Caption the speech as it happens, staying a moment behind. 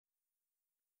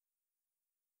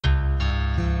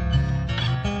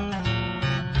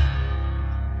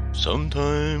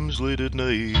Sometimes late at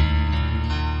night,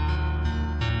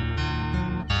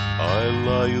 I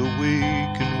lie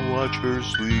awake and watch her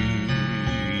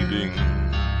sleeping.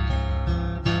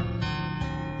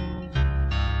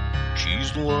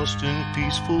 She's lost in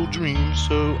peaceful dreams,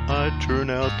 so I turn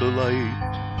out the light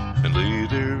and lay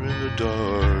there in the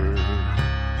dark.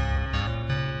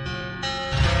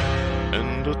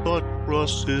 And a thought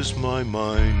crosses my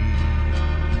mind.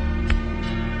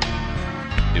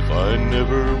 If I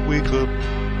never wake up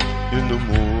in the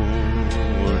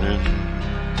morning,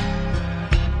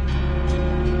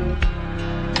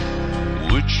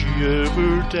 would she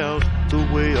ever doubt the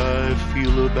way I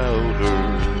feel about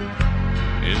her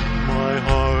in my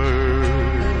heart?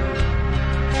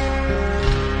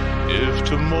 If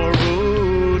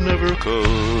tomorrow never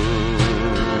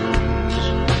comes,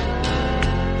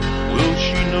 will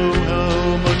she know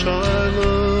how much I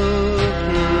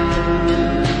love her?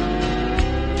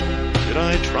 Did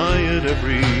I try in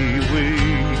every way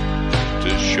to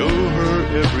show her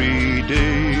every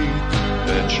day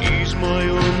that she's my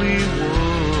only one?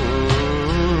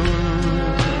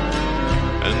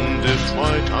 And if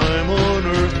my time on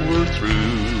earth were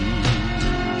through,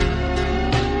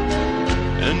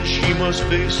 and she must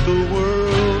face the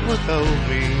world without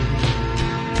me,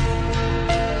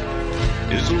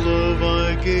 is the love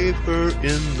I gave her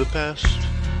in the past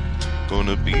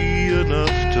gonna be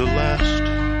enough to last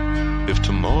if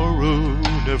tomorrow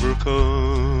never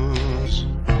comes?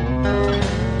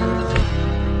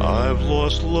 I've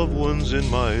lost loved ones in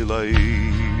my life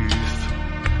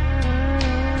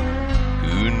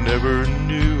who never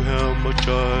knew how much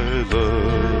I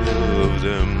loved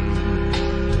them.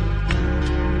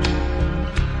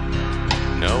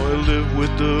 Now I live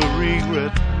with the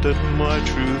regret that my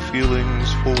true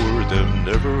feelings for them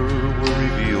never were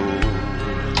revealed.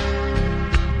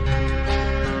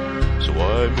 So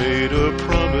I made a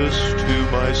promise to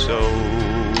myself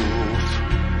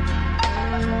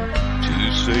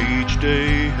to say each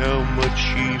day how much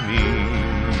she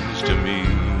means to me,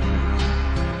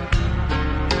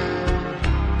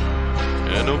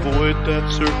 and avoid that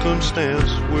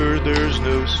circumstance where there's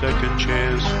no second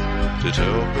chance to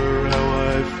tell her how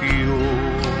I feel.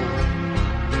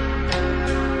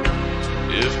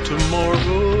 If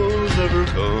tomorrow never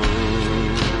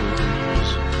comes,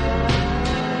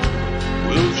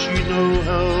 will she know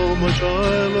how much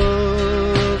I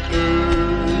love her?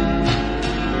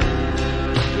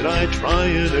 Did I try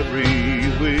in every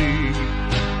way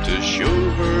to show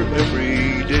her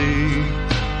every day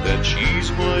that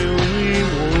she's my only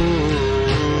one?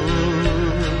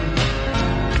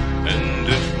 And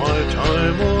if my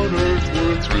time on earth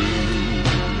were through,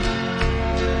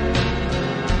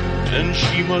 and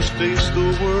she must face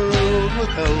the world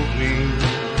without me,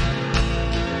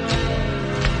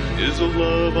 is the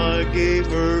love I gave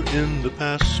her in the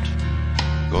past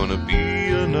gonna be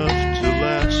enough to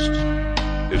last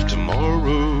if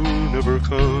tomorrow never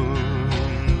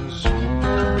comes?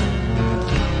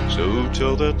 So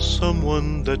tell that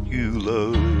someone that you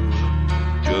love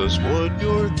just what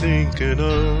you're thinking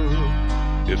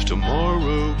of if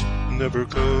tomorrow never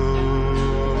comes.